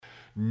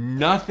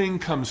Nothing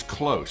comes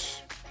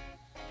close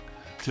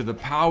to the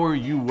power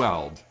you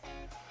wield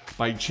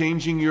by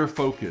changing your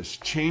focus,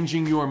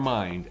 changing your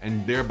mind,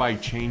 and thereby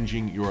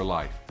changing your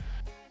life.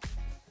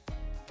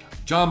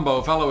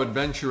 Jumbo, fellow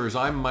adventurers,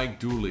 I'm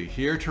Mike Dooley,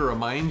 here to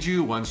remind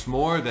you once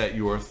more that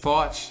your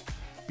thoughts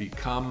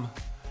become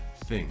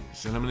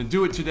things. And I'm going to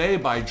do it today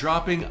by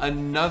dropping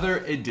another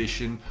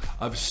edition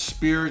of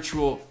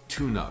Spiritual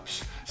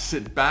Tune-Ups.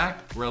 Sit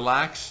back,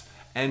 relax,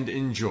 and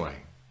enjoy.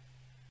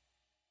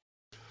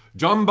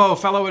 Jumbo,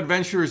 fellow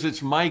adventurers,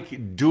 it's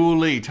Mike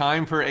Dooley.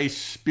 Time for a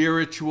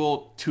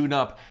spiritual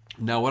tune-up.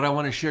 Now, what I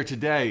want to share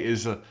today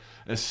is a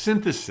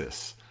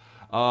synthesis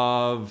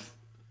of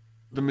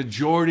the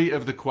majority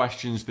of the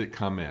questions that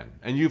come in.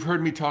 And you've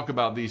heard me talk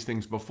about these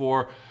things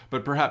before,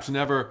 but perhaps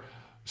never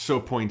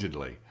so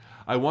pointedly.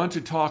 I want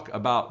to talk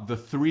about the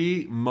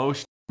three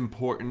most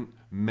important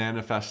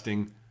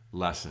manifesting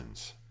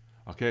lessons.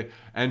 Okay?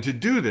 And to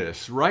do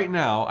this, right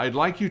now, I'd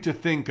like you to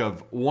think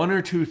of one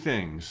or two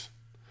things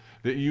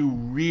that you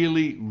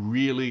really,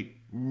 really,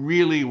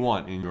 really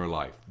want in your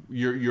life.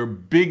 Your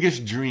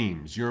biggest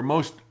dreams, your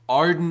most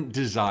ardent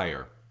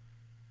desire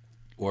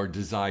or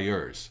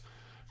desires.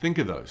 Think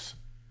of those.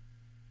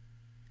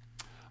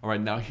 All right,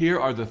 now here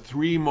are the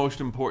three most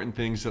important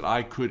things that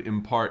I could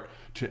impart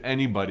to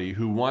anybody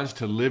who wants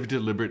to live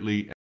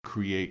deliberately and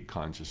create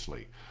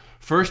consciously.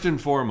 First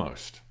and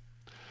foremost,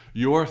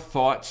 your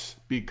thoughts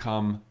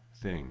become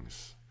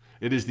things.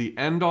 It is the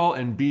end-all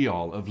and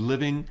be-all of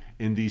living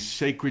in these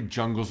sacred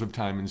jungles of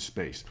time and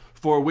space,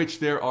 for which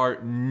there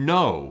are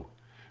no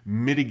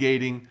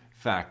mitigating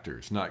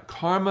factors. Not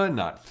karma,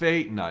 not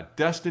fate, not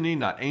destiny,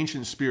 not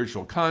ancient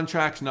spiritual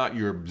contracts, not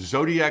your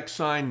zodiac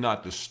sign,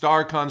 not the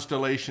star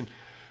constellation.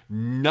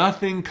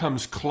 Nothing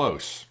comes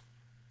close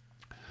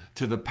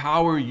to the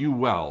power you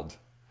wield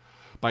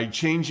by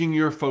changing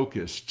your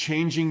focus,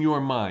 changing your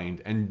mind,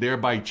 and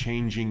thereby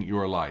changing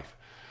your life.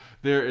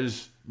 There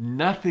is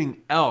nothing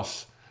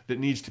else that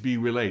needs to be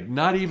relayed,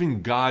 not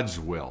even God's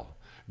will.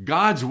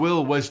 God's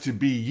will was to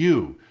be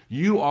you.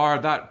 You are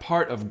that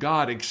part of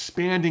God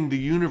expanding the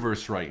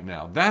universe right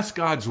now. That's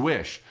God's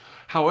wish.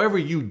 However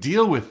you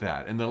deal with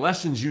that and the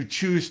lessons you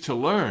choose to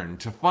learn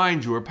to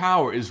find your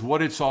power is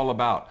what it's all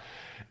about.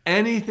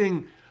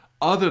 Anything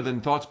other than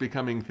thoughts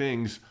becoming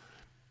things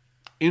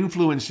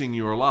influencing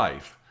your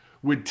life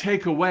would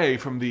take away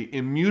from the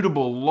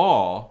immutable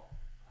law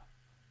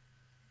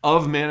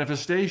of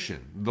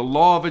manifestation, the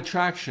law of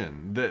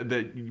attraction,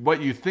 that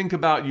what you think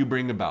about, you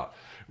bring about.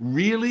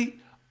 Really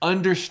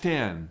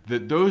understand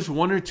that those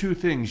one or two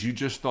things you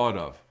just thought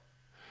of,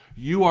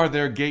 you are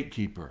their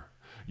gatekeeper.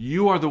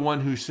 You are the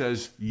one who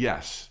says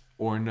yes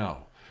or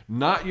no.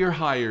 Not your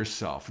higher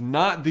self,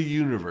 not the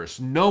universe,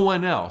 no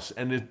one else.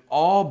 And it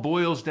all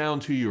boils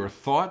down to your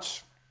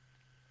thoughts.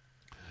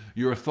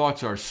 Your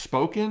thoughts are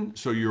spoken,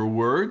 so your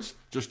words,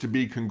 just to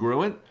be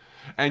congruent,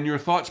 and your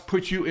thoughts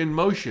put you in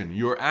motion.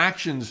 Your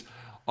actions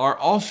are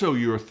also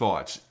your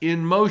thoughts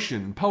in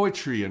motion,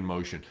 poetry in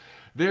motion.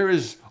 There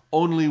is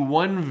only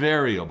one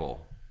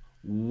variable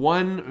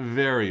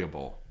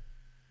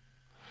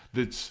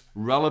that's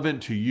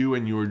relevant to you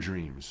and your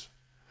dreams,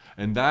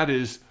 and that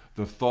is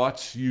the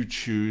thoughts you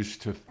choose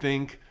to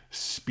think,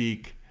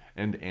 speak,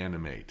 and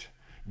animate.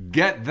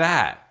 Get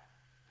that,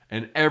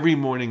 and every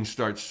morning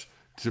starts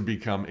to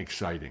become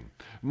exciting.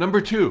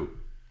 Number two,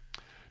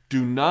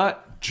 do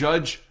not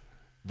judge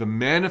the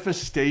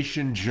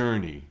manifestation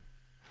journey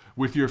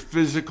with your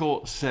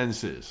physical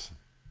senses.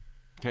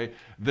 Okay?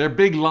 They're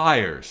big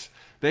liars.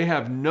 They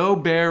have no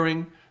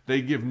bearing.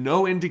 They give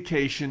no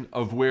indication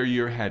of where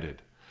you're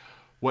headed.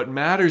 What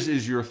matters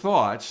is your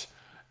thoughts.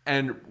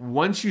 And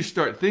once you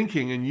start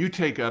thinking and you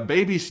take a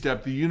baby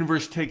step, the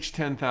universe takes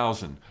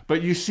 10,000.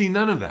 But you see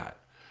none of that.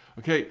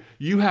 Okay?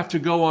 You have to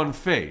go on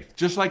faith.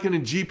 Just like in a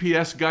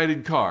GPS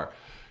guided car.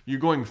 You're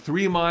going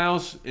 3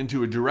 miles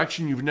into a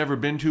direction you've never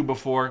been to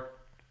before.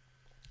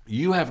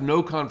 You have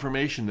no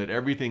confirmation that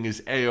everything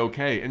is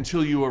A-okay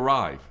until you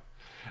arrive.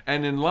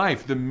 And in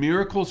life, the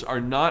miracles are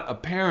not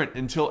apparent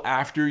until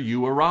after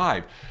you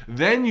arrive.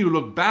 Then you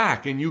look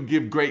back and you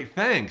give great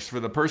thanks for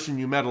the person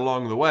you met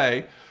along the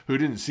way who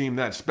didn't seem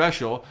that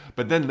special,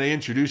 but then they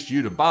introduced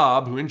you to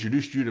Bob, who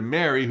introduced you to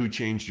Mary, who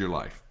changed your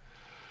life.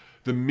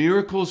 The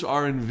miracles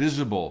are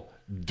invisible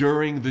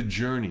during the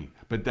journey,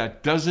 but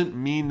that doesn't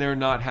mean they're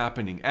not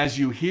happening. As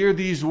you hear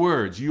these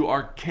words, you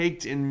are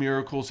caked in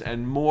miracles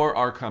and more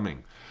are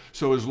coming.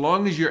 So as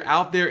long as you're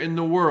out there in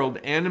the world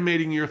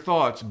animating your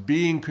thoughts,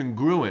 being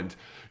congruent,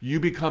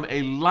 you become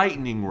a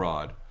lightning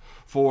rod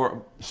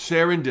for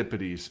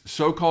serendipities,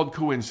 so-called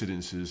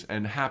coincidences,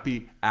 and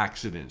happy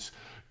accidents.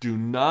 Do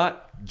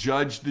not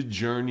judge the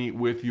journey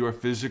with your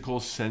physical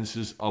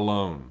senses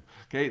alone.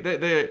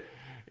 Okay,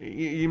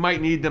 you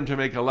might need them to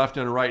make a left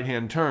and a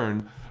right-hand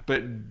turn,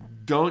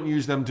 but don't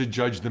use them to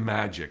judge the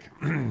magic.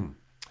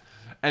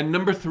 And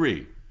number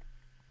three,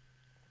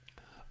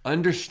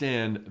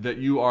 understand that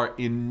you are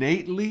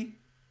innately,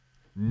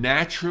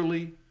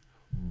 naturally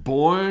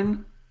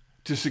born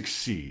to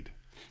succeed.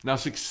 Now,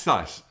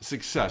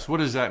 success, what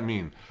does that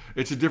mean?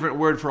 It's a different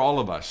word for all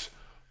of us.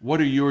 What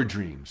are your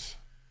dreams?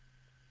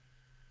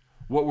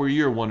 What were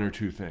your one or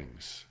two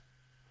things?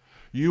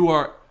 You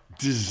are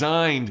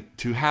designed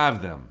to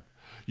have them.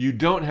 You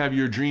don't have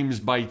your dreams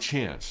by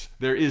chance.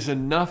 There is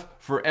enough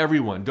for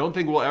everyone. Don't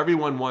think, well,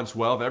 everyone wants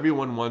wealth,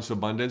 everyone wants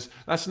abundance.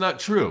 That's not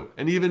true.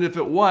 And even if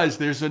it was,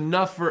 there's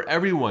enough for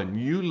everyone.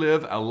 You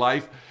live a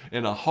life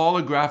in a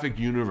holographic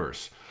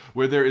universe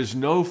where there is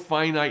no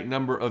finite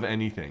number of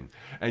anything.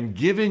 And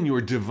given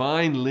your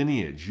divine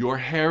lineage, your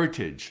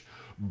heritage,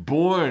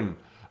 born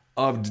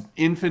of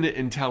infinite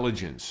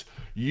intelligence,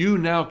 you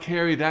now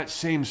carry that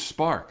same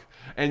spark.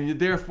 And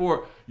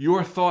therefore,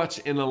 your thoughts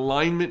in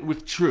alignment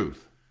with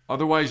truth,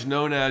 otherwise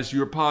known as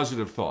your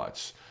positive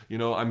thoughts. You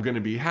know, I'm going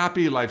to be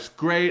happy, life's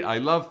great, I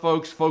love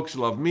folks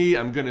love me,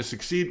 I'm going to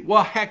succeed.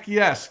 Well, heck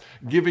yes,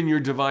 given your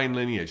divine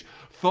lineage.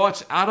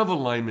 Thoughts out of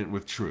alignment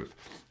with truth.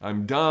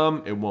 I'm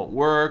dumb, it won't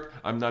work,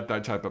 I'm not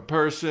that type of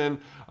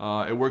person,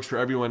 it works for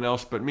everyone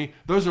else but me.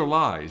 Those are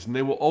lies, and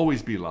they will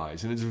always be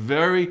lies. And it's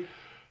very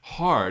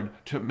hard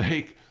to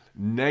make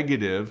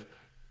negative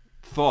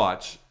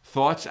thoughts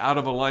out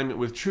of alignment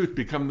with truth,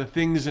 become the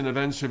things and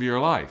events of your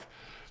life.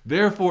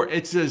 Therefore,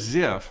 it's as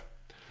if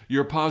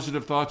your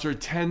positive thoughts are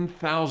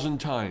 10,000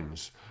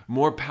 times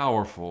more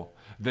powerful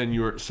than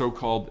your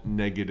so-called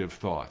negative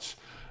thoughts.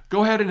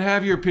 Go ahead and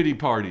have your pity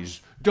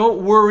parties.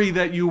 Don't worry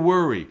that you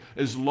worry.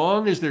 As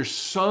long as there's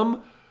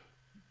some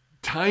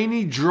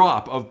tiny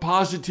drop of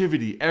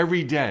positivity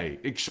every day,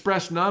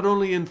 expressed not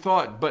only in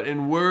thought, but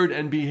in word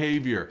and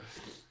behavior,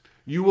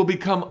 you will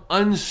become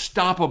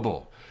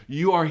unstoppable.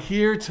 You are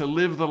here to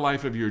live the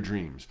life of your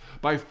dreams.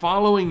 By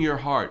following your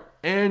heart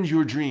and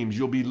your dreams,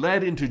 you'll be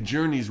led into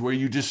journeys where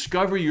you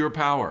discover your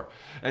power.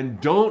 And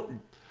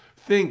don't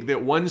think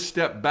that one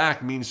step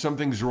back means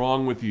something's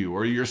wrong with you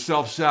or you're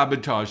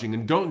self-sabotaging.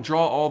 And don't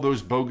draw all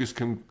those bogus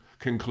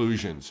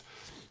conclusions.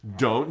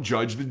 Don't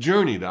judge the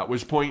journey. That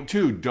was point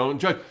 2. Don't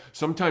judge.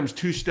 Sometimes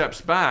 2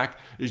 steps back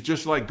is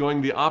just like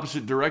going the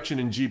opposite direction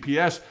in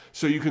GPS,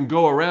 so you can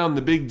go around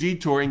the big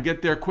detour and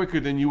get there quicker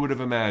than you would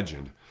have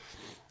imagined.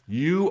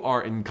 You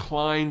are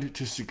inclined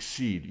to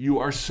succeed. You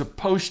are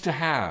supposed to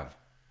have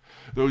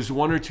those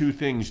 1 or 2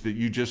 things that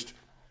you just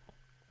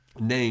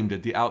named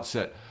at the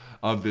outset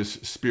of this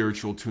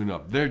spiritual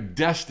tune-up. They're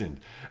destined,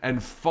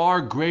 and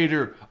far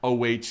greater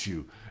awaits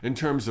you in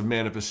terms of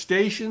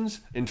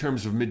manifestations, in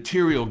terms of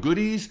material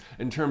goodies,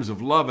 in terms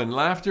of love and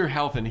laughter,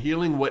 health and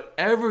healing.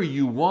 Whatever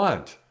you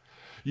want,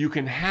 you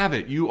can have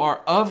it. You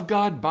are of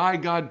God, by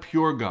God,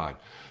 pure God.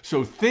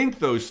 So think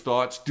those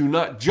thoughts. Do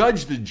not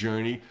judge the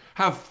journey.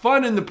 Have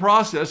fun in the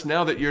process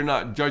now that you're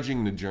not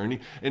judging the journey.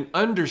 And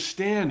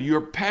understand you're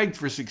pegged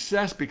for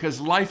success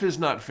because life is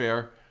not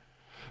fair.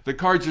 The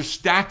cards are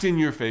stacked in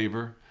your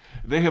favor.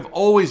 They have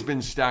always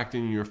been stacked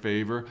in your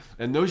favor.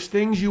 And those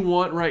things you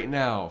want right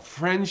now,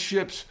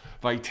 friendships,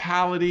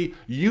 vitality,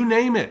 you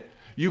name it,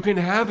 you can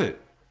have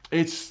it.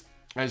 It's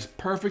as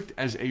perfect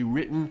as a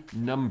written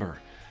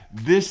number.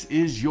 This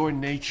is your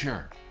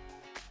nature.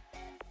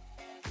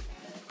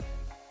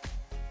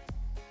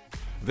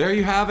 There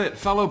you have it,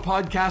 fellow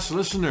podcast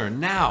listener.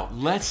 Now,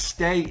 let's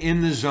stay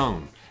in the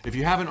zone. If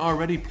you haven't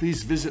already,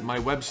 please visit my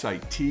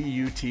website,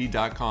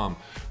 tut.com,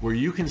 where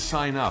you can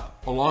sign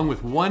up, along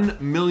with 1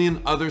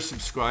 million other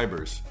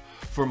subscribers,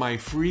 for my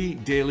free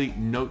daily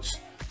notes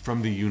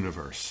from the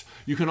universe.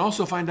 You can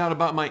also find out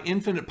about my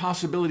Infinite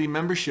Possibility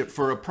membership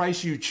for a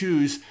price you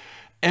choose.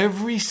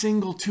 Every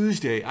single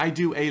Tuesday, I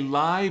do a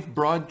live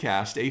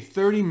broadcast, a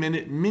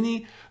 30-minute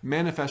mini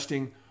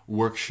manifesting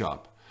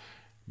workshop.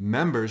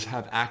 Members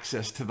have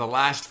access to the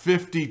last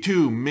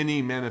 52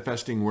 mini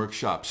manifesting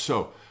workshops.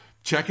 So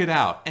check it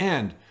out.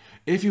 And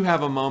if you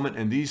have a moment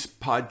and these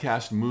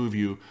podcasts move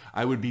you,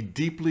 I would be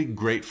deeply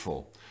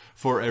grateful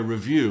for a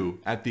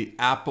review at the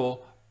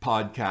Apple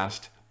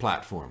Podcast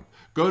platform.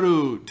 Go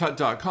to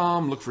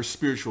tut.com, look for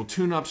Spiritual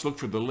Tune-Ups, look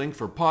for the link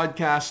for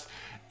podcast.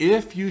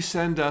 If you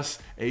send us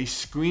a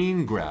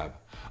screen grab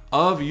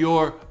of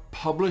your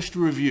published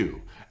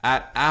review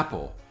at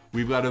Apple,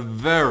 we've got a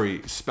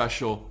very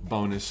special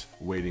bonus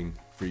waiting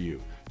for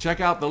you. Check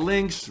out the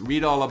links,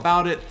 read all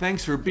about it.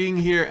 Thanks for being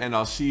here, and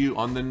I'll see you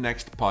on the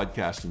next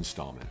podcast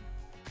installment.